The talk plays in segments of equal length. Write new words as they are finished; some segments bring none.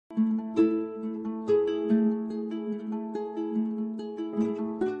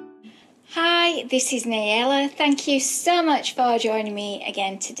Hi, this is Nayalla. Thank you so much for joining me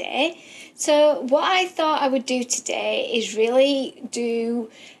again today. So what I thought I would do today is really do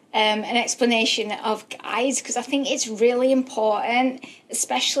an explanation of guides, because I think it's really important,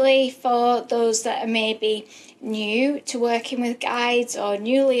 especially for those that are maybe new to working with guides or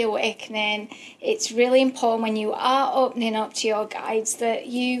newly awakening. It's really important when you are opening up to your guides that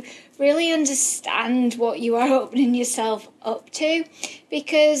you really understand what you are opening yourself up to,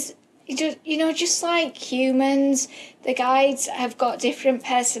 because just like humans, the guides have got different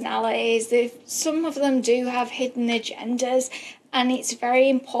personalities. Some of them do have hidden agendas, and it's very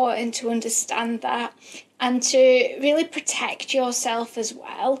important to understand that and to really protect yourself as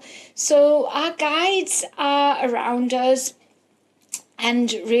well. So our guides are around us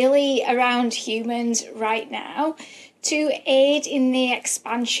and really around humans right now to aid in the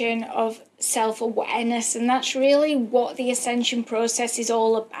expansion of self-awareness, and that's really what the ascension process is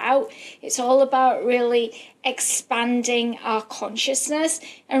all about. It's all about really expanding our consciousness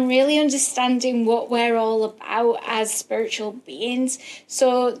and really understanding what we're all about as spiritual beings.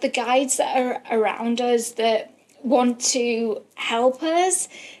 So the guides that are around us that want to help us,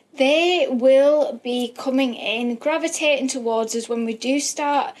 they will be coming in, gravitating towards us when we do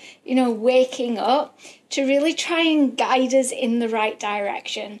start, waking up, to really try and guide us in the right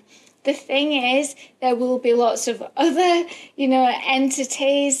direction. The thing is, there will be lots of other,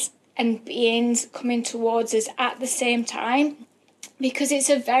 entities and beings coming towards us at the same time, because it's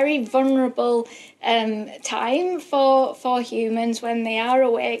a very vulnerable time for humans when they are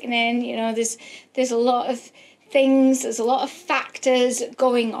awakening. There's a lot of things, there's a lot of factors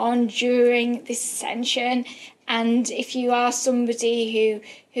going on during this ascension. And if you are somebody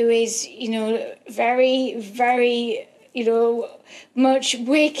who is, very, very, much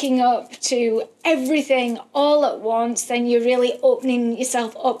waking up to everything all at once, then you're really opening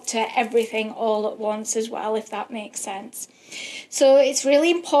yourself up to everything all at once as well, if that makes sense. So it's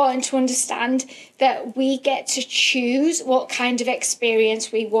really important to understand that we get to choose what kind of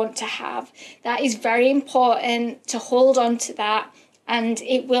experience we want to have. That is very important to hold on to that, and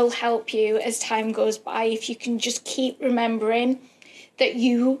it will help you as time goes by if you can just keep remembering that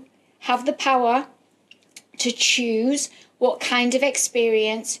you have the power to choose what kind of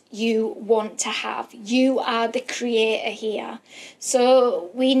experience you want to have. You are the creator here.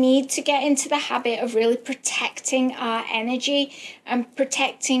 So we need to get into the habit of really protecting our energy and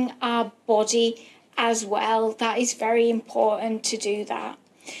protecting our body as well. That is very important to do that.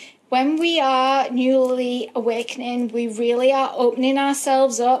 When we are newly awakening, we really are opening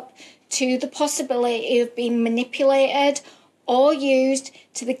ourselves up to the possibility of being manipulated or used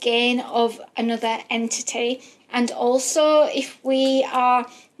to the gain of another entity. And also, if we are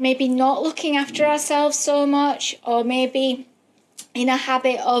maybe not looking after ourselves so much, or maybe in a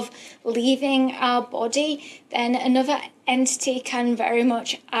habit of leaving our body, then another entity can very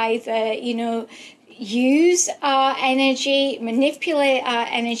much either, use our energy, manipulate our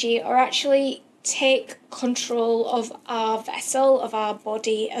energy, or actually take control of our vessel, of our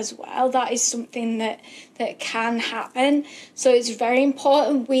body as well. That is something that can happen. So it's very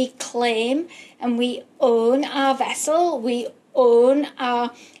important we claim and we own our vessel, we own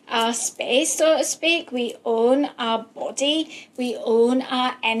our space, so to speak, we own our body, we own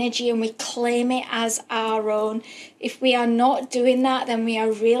our energy, and we claim it as our own. If we are not doing that, then we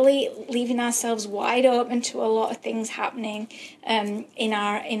are really leaving ourselves wide open to a lot of things happening in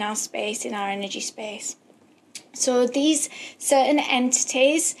our space, in our energy space. So these certain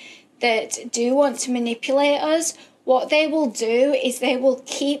entities that do want to manipulate us, what they will do is they will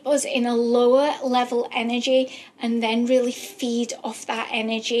keep us in a lower level energy and then really feed off that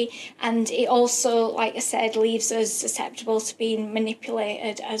energy. And it also, like I said, leaves us susceptible to being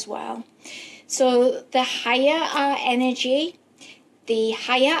manipulated as well. So the higher our energy, the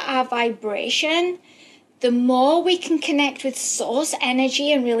higher our vibration, the more we can connect with source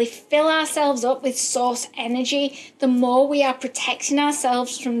energy and really fill ourselves up with source energy, the more we are protecting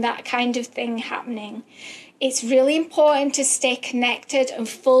ourselves from that kind of thing happening. It's really important to stay connected and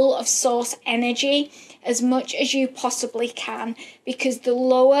full of source energy as much as you possibly can, because the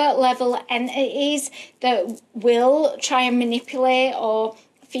lower level entities that will try and manipulate or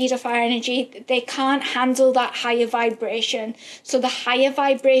feed off our energy, they can't handle that higher vibration. So the higher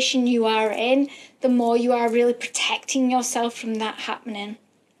vibration you are in, the more you are really protecting yourself from that happening.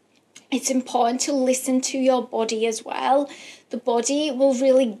 It's important to listen to your body as well. The body will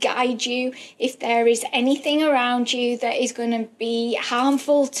really guide you if there is anything around you that is going to be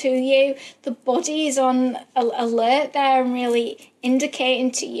harmful to you. The body is on alert there and really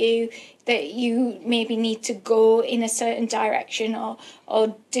indicating to you that you maybe need to go in a certain direction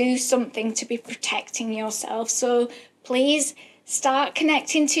or do something to be protecting yourself. So please start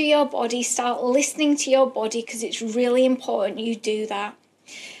connecting to your body, start listening to your body, because it's really important you do that.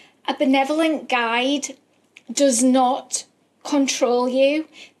 A benevolent guide does not control you.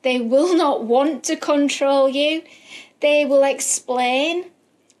 They will not want to control you. They will explain,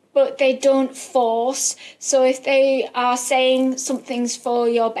 but they don't force. So if they are saying something's for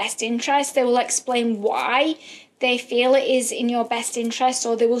your best interest, they will explain why they feel it is in your best interest,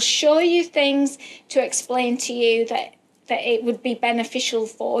 or they will show you things to explain to you that it would be beneficial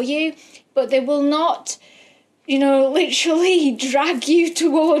for you, but they will not literally drag you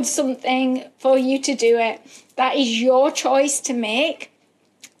towards something for you to do it. That is your choice to make.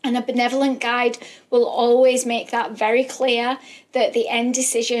 And a benevolent guide will always make that very clear, that the end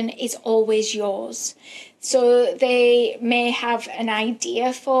decision is always yours. So they may have an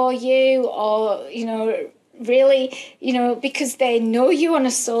idea for you, or, really, because they know you on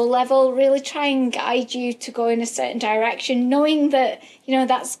a soul level, really try and guide you to go in a certain direction, knowing that,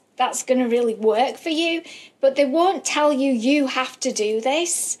 that's going to really work for you. But they won't tell you, you have to do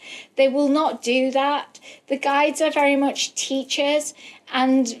this. They will not do that. The guides are very much teachers,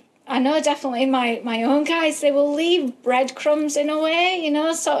 and I know definitely my own guides, they will leave breadcrumbs in a way,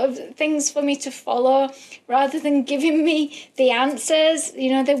 sort of things for me to follow, rather than giving me the answers.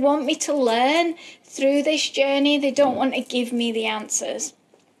 They want me to learn through this journey. They don't want to give me the answers.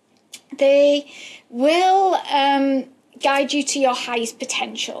 They will guide you to your highest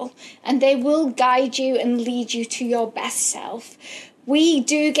potential, and they will guide you and lead you to your best self. We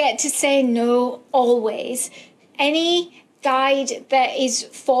do get to say no always. Any guide that is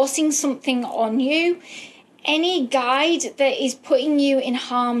forcing something on you, any guide that is putting you in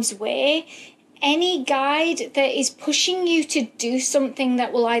harm's way, any guide that is pushing you to do something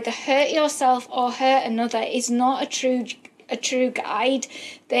that will either hurt yourself or hurt another is not a true guide.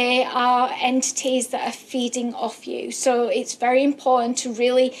 They are entities that are feeding off you. So it's very important to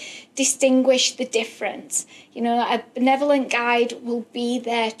really distinguish the difference. A benevolent guide will be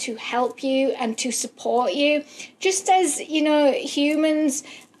there to help you and to support you, just as humans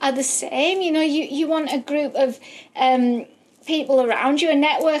are the same. You want a group of people around you, a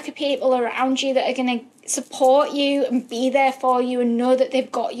network of people around you that are going to support you and be there for you and know that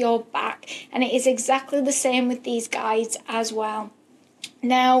they've got your back. And it is exactly the same with these guides as well.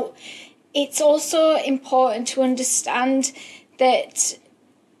 Now, it's also important to understand that,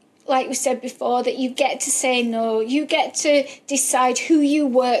 like we said before, that you get to say no. You get to decide who you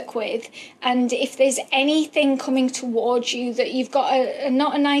work with, and if there's anything coming towards you that you've got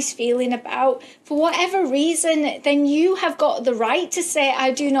not a nice feeling about, for whatever reason, then you have got the right to say,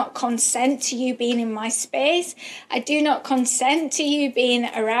 I do not consent to you being in my space. I do not consent to you being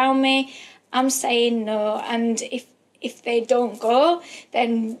around me. I'm saying no. And if they don't go,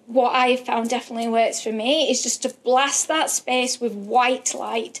 then what I found definitely works for me is just to blast that space with white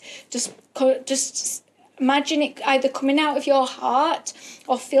light. Just imagine it either coming out of your heart,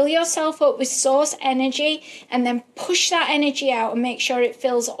 or fill yourself up with source energy and then push that energy out and make sure it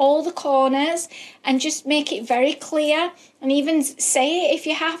fills all the corners, and just make it very clear. And even say it if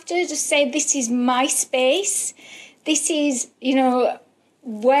you have to, just say, this is my space. This is,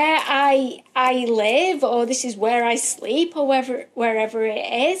 where I live, or this is where I sleep, or wherever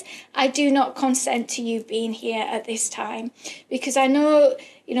it is. I do not consent to you being here at this time, because I know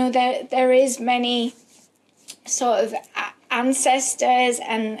there is many sort of ancestors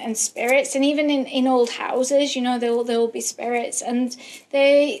and spirits, and even in old houses, there will be spirits, and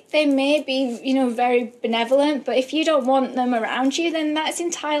they may be very benevolent, but if you don't want them around you, then that's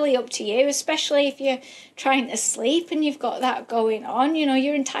entirely up to you, especially if you're trying to sleep and you've got that going on.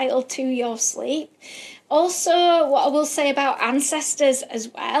 You're entitled to your sleep. Also, what I will say about ancestors as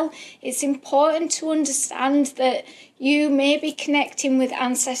well, it's important to understand that you may be connecting with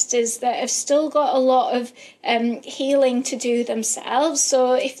ancestors that have still got a lot of healing to do themselves.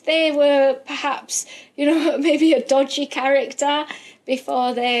 So if they were perhaps, maybe a dodgy character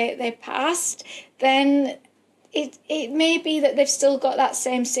before they passed, then it may be that they've still got that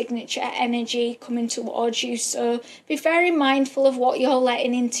same signature energy coming towards you. So be very mindful of what you're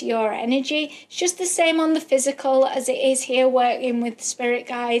letting into your energy. It's just the same on the physical as it is here working with spirit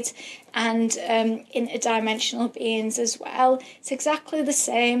guides and interdimensional beings as well. It's exactly the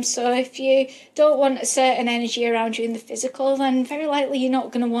same. So if you don't want a certain energy around you in the physical, then very likely you're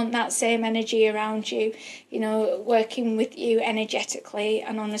not going to want that same energy around you, working with you energetically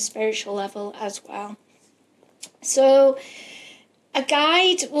and on a spiritual level as well. So a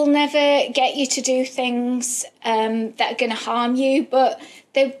guide will never get you to do things that are going to harm you, but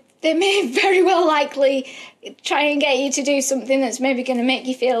they may very well likely try and get you to do something that's maybe going to make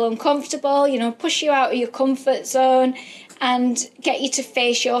you feel uncomfortable, push you out of your comfort zone and get you to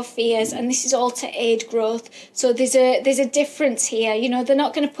face your fears. And this is all to aid growth. So there's a difference here. They're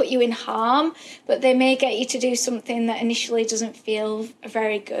not going to put you in harm, but they may get you to do something that initially doesn't feel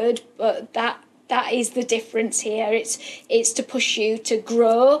very good, but that is the difference here. It's to push you to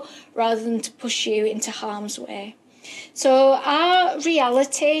grow rather than to push you into harm's way. So our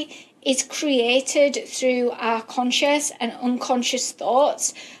reality is created through our conscious and unconscious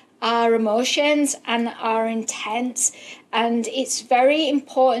thoughts, our emotions and our intents. And it's very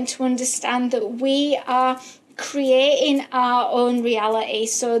important to understand that we are creating our own reality.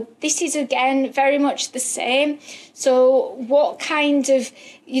 So this is again very much the same. So what kind of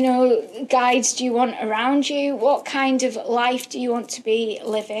guides do you want around you? What kind of life do you want to be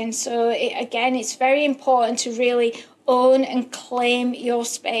living? So it's very important to really own and claim your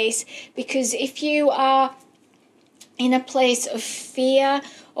space, because if you are in a place of fear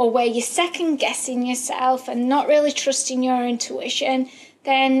or where you're second guessing yourself and not really trusting your intuition,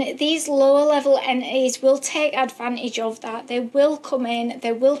 then these lower level entities will take advantage of that. They will come in,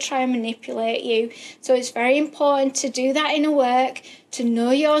 they will try and manipulate you. So it's very important to do that inner work, to know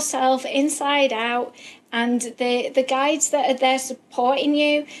yourself inside out. And the guides that are there supporting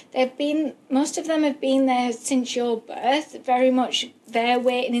you, most of them have been there since your birth, very much there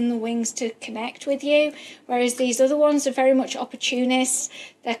waiting in the wings to connect with you. Whereas these other ones are very much opportunists.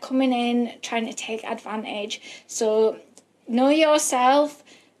 They're coming in, trying to take advantage. So know yourself,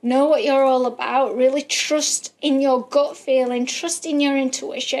 know what you're all about, really trust in your gut feeling, trust in your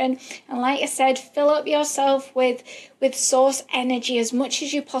intuition. And like I said, fill up yourself with source energy as much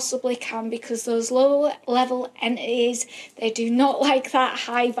as you possibly can, because those low level entities, they do not like that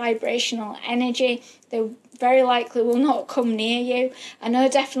high vibrational energy. They very likely will not come near you. I know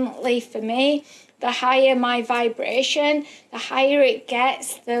definitely for me, the higher my vibration, the higher it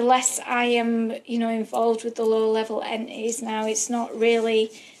gets, the less I am, involved with the low level entities. Now, it's not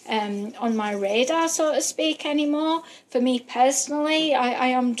really on my radar, so to speak, anymore. For me personally, I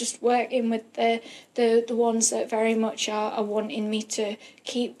am just working with the ones that very much are wanting me to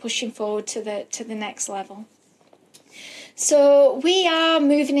keep pushing forward to the next level. So we are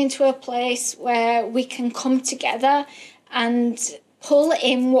moving into a place where we can come together and pull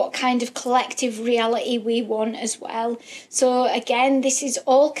in what kind of collective reality we want as well. So again, this is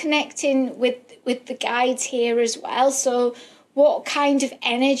all connecting with the guides here as well. So what kind of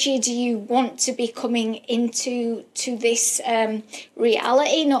energy do you want to be coming into this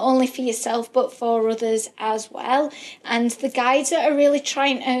reality, not only for yourself but for others as well? And the guides that are really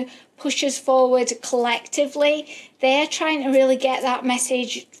trying to push us forward collectively, they're trying to really get that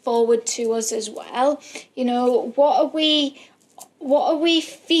message forward to us as well. What are we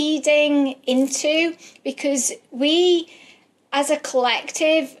feeding into? Because we, as a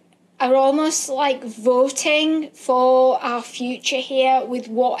collective, are almost like voting for our future here with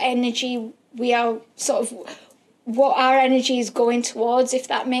what energy we are what our energy is going towards, if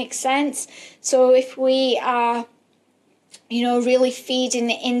that makes sense. So if we are, really feeding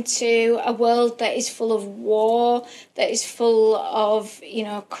into a world that is full of war, that is full of,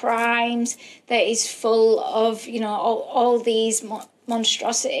 crimes, that is full of, all these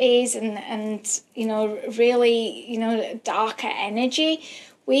monstrosities and really, darker energy,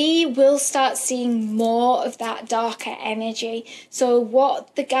 we will start seeing more of that darker energy. So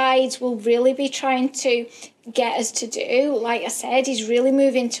what the guides will really be trying to get us to do, like I said, is really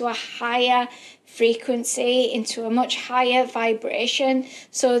move into a higher frequency, into a much higher vibration,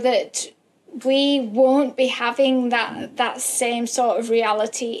 so that we won't be having that same sort of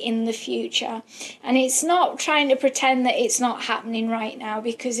reality in the future. And it's not trying to pretend that it's not happening right now,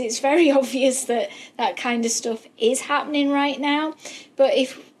 because it's very obvious that that kind of stuff is happening right now. But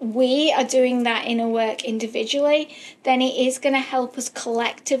if we are doing that inner work individually, then it is going to help us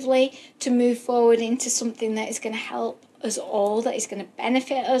collectively to move forward into something that is going to help us all, that is going to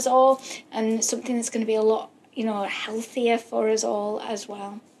benefit us all, and something that's going to be a lot, healthier for us all as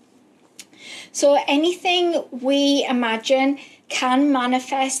well. So anything we imagine can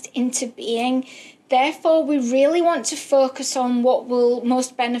manifest into being. Therefore, we really want to focus on what will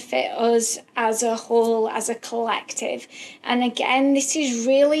most benefit us as a whole, as a collective. And again, this is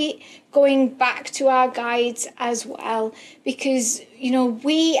really going back to our guides as well, because,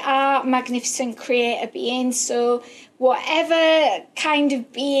 we are magnificent creator beings. So whatever kind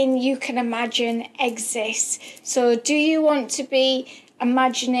of being you can imagine exists. So do you want to be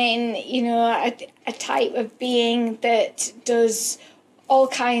imagining, a type of being that does all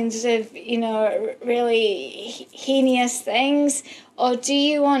kinds of, really heinous things? Or do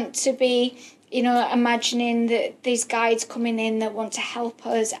you want to be, imagining that these guides coming in that want to help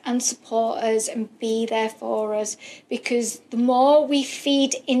us and support us and be there for us? Because the more we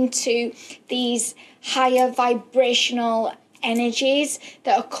feed into these higher vibrational energies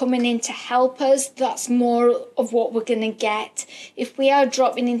that are coming in to help us, that's more of what we're going to get. If we are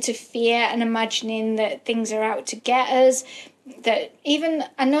dropping into fear and imagining that things are out to get us, that even,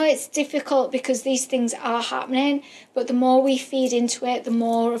 I know it's difficult because these things are happening, but the more we feed into it, the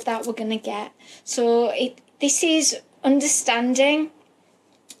more of that we're going to get. So this is understanding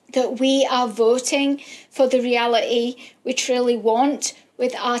that we are voting for the reality we truly want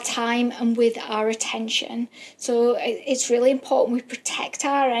with our time and with our attention. So it's really important we protect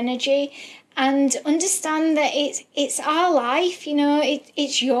our energy and understand that it's our life,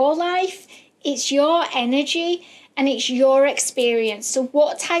 it's your life, it's your energy, and it's your experience. So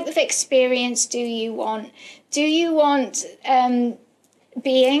what type of experience do you want? Do you want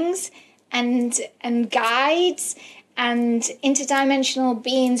beings and guides and interdimensional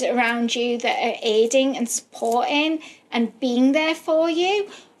beings around you that are aiding and supporting and being there for you?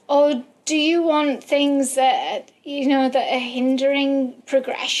 Or do you want things that, that are hindering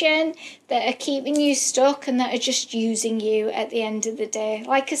progression, that are keeping you stuck and that are just using you at the end of the day?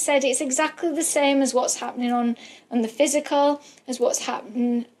 Like I said, it's exactly the same as what's happening on the physical, as what's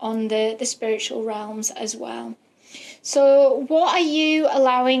happening on the spiritual realms as well. So what are you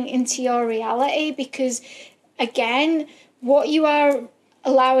allowing into your reality? Because again, what you are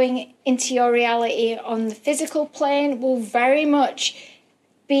allowing into your reality on the physical plane will very much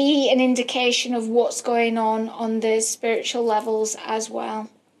be an indication of what's going on the spiritual levels as well.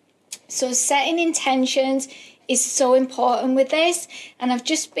 So setting intentions is so important with this, and I've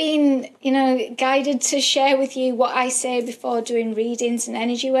just been, guided to share with you what I say before doing readings and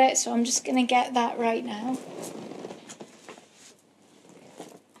energy work, so I'm just going to get that right now.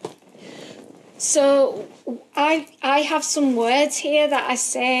 So I have some words here that I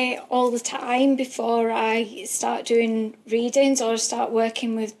say all the time before I start doing readings or start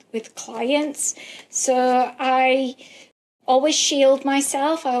working with clients. So I always shield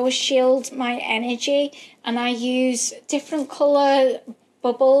myself, I always shield my energy, and I use different colour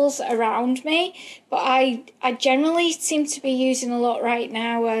bubbles around me, but I generally seem to be using a lot right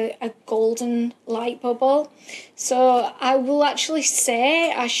now a golden light bubble. So I will actually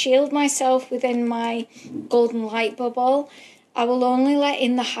say I shield myself within my golden light bubble. I will only let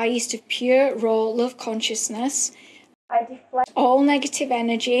in the highest of pure raw love consciousness. I deflect all negative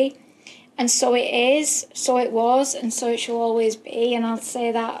energy, and so it is, so it was, and so it shall always be. And I'll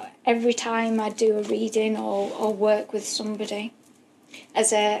say that every time I do a reading or work with somebody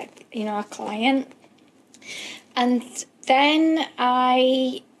as a client. And then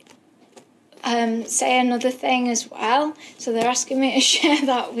I say another thing as well. So they're asking me to share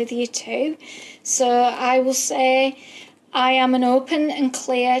that with you too. So I will say, I am an open and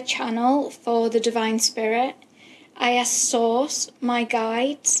clear channel for the Divine Spirit. I ask Source, my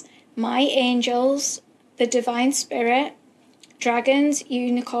guides, my angels, the Divine Spirit, dragons,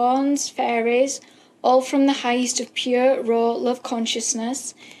 unicorns, fairies, all from the highest of pure, raw love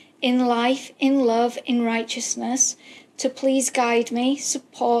consciousness, in life, in love, in righteousness, to please guide me,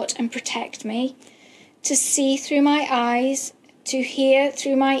 support and protect me, to see through my eyes, to hear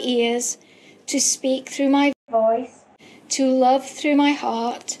through my ears, to speak through my voice, to love through my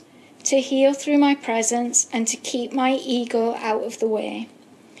heart, to heal through my presence, and to keep my ego out of the way.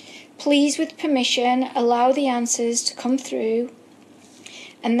 Please, with permission, allow the answers to come through.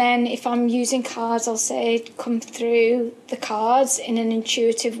 And then if I'm using cards, I'll say come through the cards in an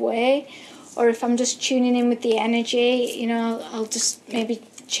intuitive way. Or if I'm just tuning in with the energy, I'll just maybe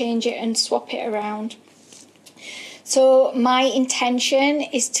change it and swap it around. So my intention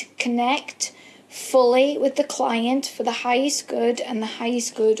is to connect fully with the client for the highest good and the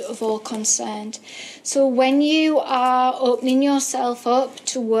highest good of all concerned. So when you are opening yourself up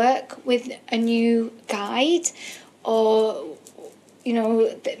to work with a new guide or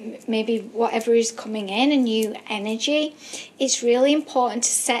maybe whatever is coming in, a new energy, it's really important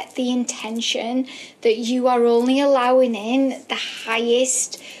to set the intention that you are only allowing in the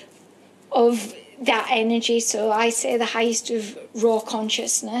highest of that energy. So I say the highest of raw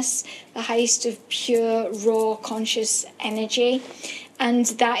consciousness, the highest of pure raw conscious energy. And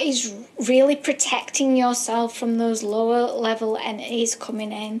that is really protecting yourself from those lower level entities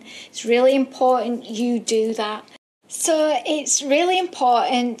coming in. It's really important you do that. So it's really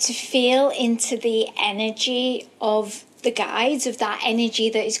important to feel into the energy of the guides, of that energy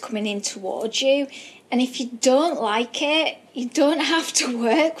that is coming in towards you. And if you don't like it, you don't have to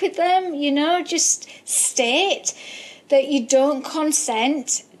work with them, just state that you don't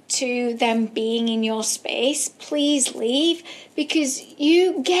consent to them being in your space. Please leave, because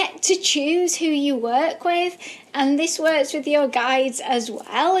you get to choose who you work with, and this works with your guides as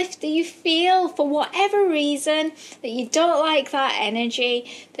well. If you feel for whatever reason that you don't like that energy,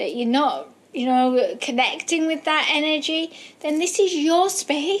 that you're not connecting with that energy, then this is your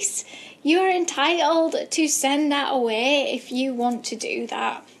space. You're entitled to send that away if you want to do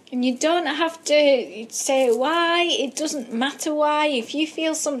that. And you don't have to say why. It doesn't matter why. If you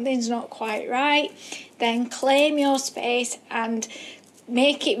feel something's not quite right, then claim your space and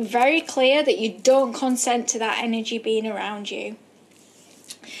make it very clear that you don't consent to that energy being around you.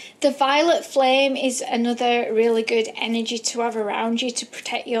 The violet flame is another really good energy to have around you to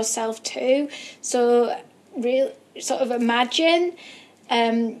protect yourself too. So sort of imagine,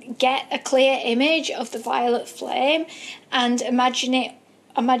 get a clear image of the violet flame and imagine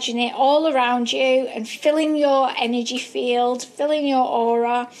it all around you and filling your energy field, filling your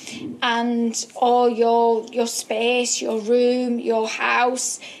aura and all your space, your room, your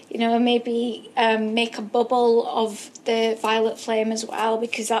house. Maybe make a bubble of the violet flame as well,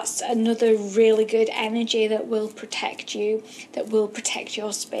 because that's another really good energy that will protect you, that will protect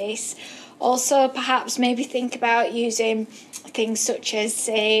your space. Also, perhaps maybe think about using things such as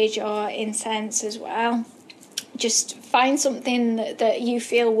sage or incense as well. Just find something that you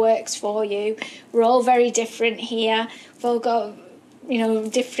feel works for you. We're all very different here. We've all got,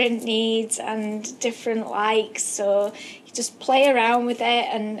 different needs and different likes. So you just play around with it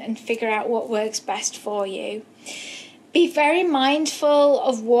and figure out what works best for you. Be very mindful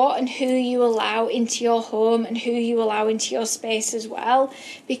of what and who you allow into your home and who you allow into your space as well,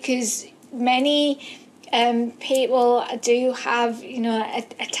 because many people do have,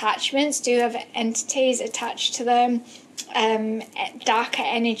 attachments, do have entities attached to them, darker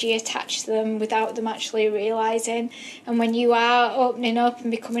energy attached to them without them actually realising. And when you are opening up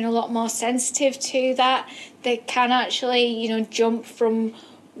and becoming a lot more sensitive to that, they can actually, jump from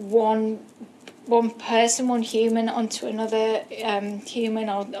one person, one human, onto another human,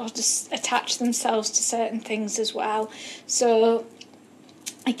 or just attach themselves to certain things as well. So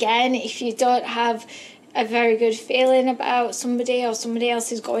again, if you don't have a very good feeling about somebody, or somebody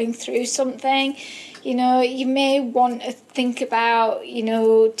else is going through something, you may want to think about,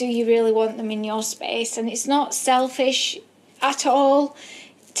 do you really want them in your space? And it's not selfish at all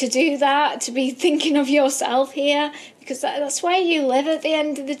to do that, to be thinking of yourself here, because that's where you live at the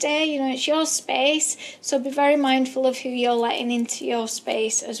end of the day. It's your space, so be very mindful of who you're letting into your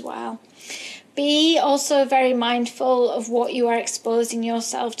space as well. Be also very mindful of what you are exposing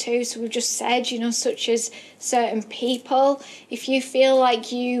yourself to. So we've just said, such as certain people. If you feel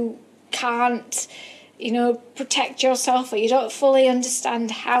like you can't, protect yourself, or you don't fully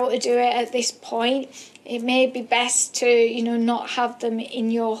understand how to do it at this point, it may be best to, not have them in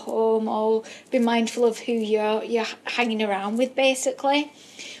your home, or be mindful of who you're hanging around with, basically.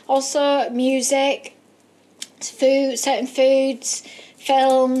 Also, music, food, certain foods,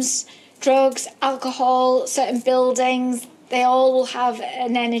 films, drugs, alcohol, certain buildings, they all will have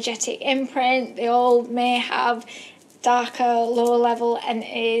an energetic imprint. They all may have darker, lower level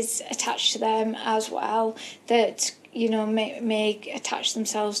entities attached to them as well that, may attach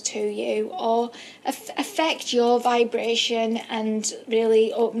themselves to you, or affect your vibration and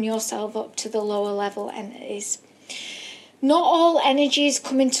really open yourself up to the lower level entities. Not all energies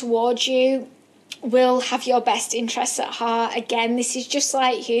coming towards you will have your best interests at heart. Again, this is just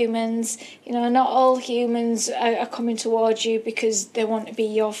like humans. Not all humans are coming towards you because they want to be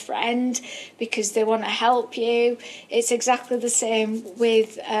your friend, because they want to help you. It's exactly the same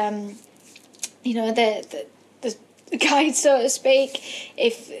with, the guides, so to speak.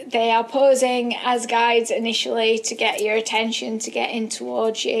 If they are posing as guides initially to get your attention, to get in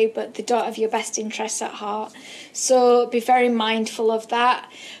towards you, but they don't have your best interests at heart. So be very mindful of that.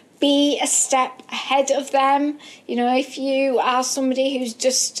 Be a step ahead of them. If you are somebody who's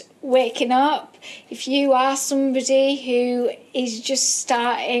just waking up, if you are somebody who is just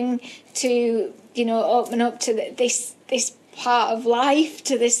starting to, open up to this part of life,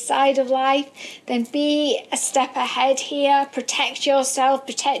 to this side of life, then be a step ahead here. Protect yourself,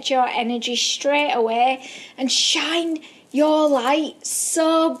 protect your energy straight away, and shine your light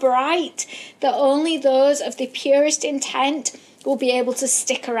so bright that only those of the purest intent will be able to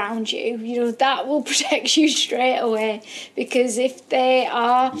stick around you. That will protect you straight away, because if they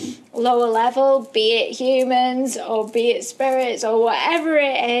are lower level, be it humans or be it spirits or whatever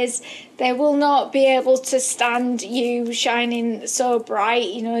it is, they will not be able to stand you shining so bright.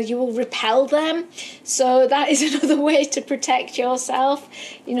 You will repel them. So that is another way to protect yourself.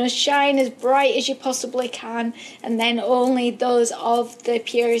 Shine as bright as you possibly can, and then only those of the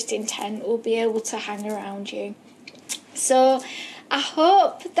purest intent will be able to hang around you. So I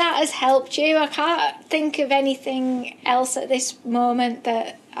hope that has helped you. I can't think of anything else at this moment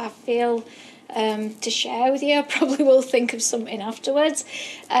that I feel to share with you. I probably will think of something afterwards.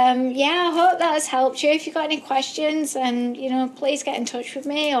 I hope that has helped you. If you've got any questions, then please get in touch with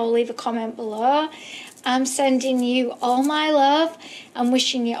me or leave a comment below. I'm sending you all my love. I'm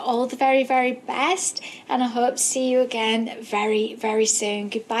wishing you all the very, very best, and I hope to see you again very, very soon.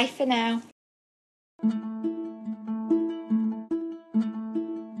 Goodbye for now.